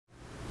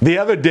The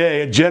other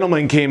day, a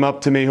gentleman came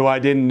up to me who I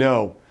didn't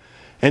know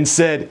and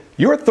said,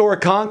 "You're Thor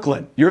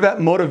Conklin. You're that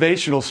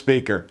motivational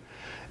speaker."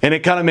 And it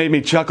kind of made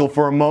me chuckle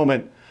for a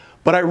moment.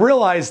 But I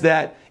realized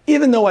that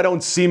even though I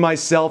don't see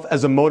myself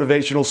as a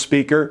motivational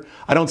speaker,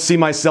 I don't see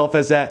myself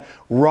as that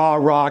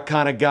rah-rah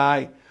kind of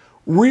guy,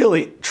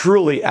 really,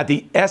 truly, at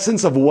the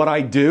essence of what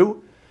I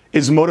do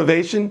is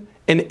motivation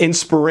and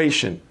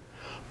inspiration.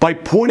 By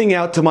pointing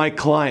out to my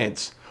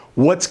clients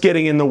what's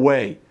getting in the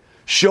way,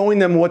 showing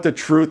them what the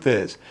truth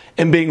is,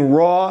 and being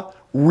raw,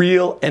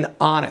 real, and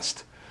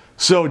honest.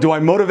 So, do I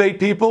motivate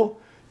people?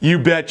 You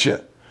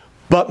betcha.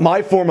 But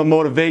my form of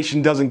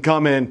motivation doesn't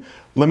come in,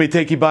 let me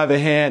take you by the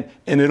hand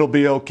and it'll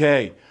be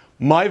okay.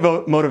 My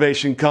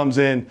motivation comes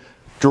in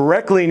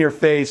directly in your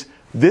face.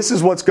 This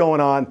is what's going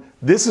on.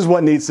 This is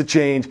what needs to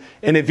change.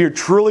 And if you're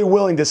truly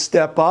willing to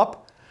step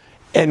up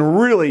and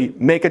really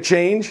make a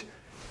change,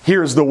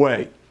 here's the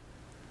way.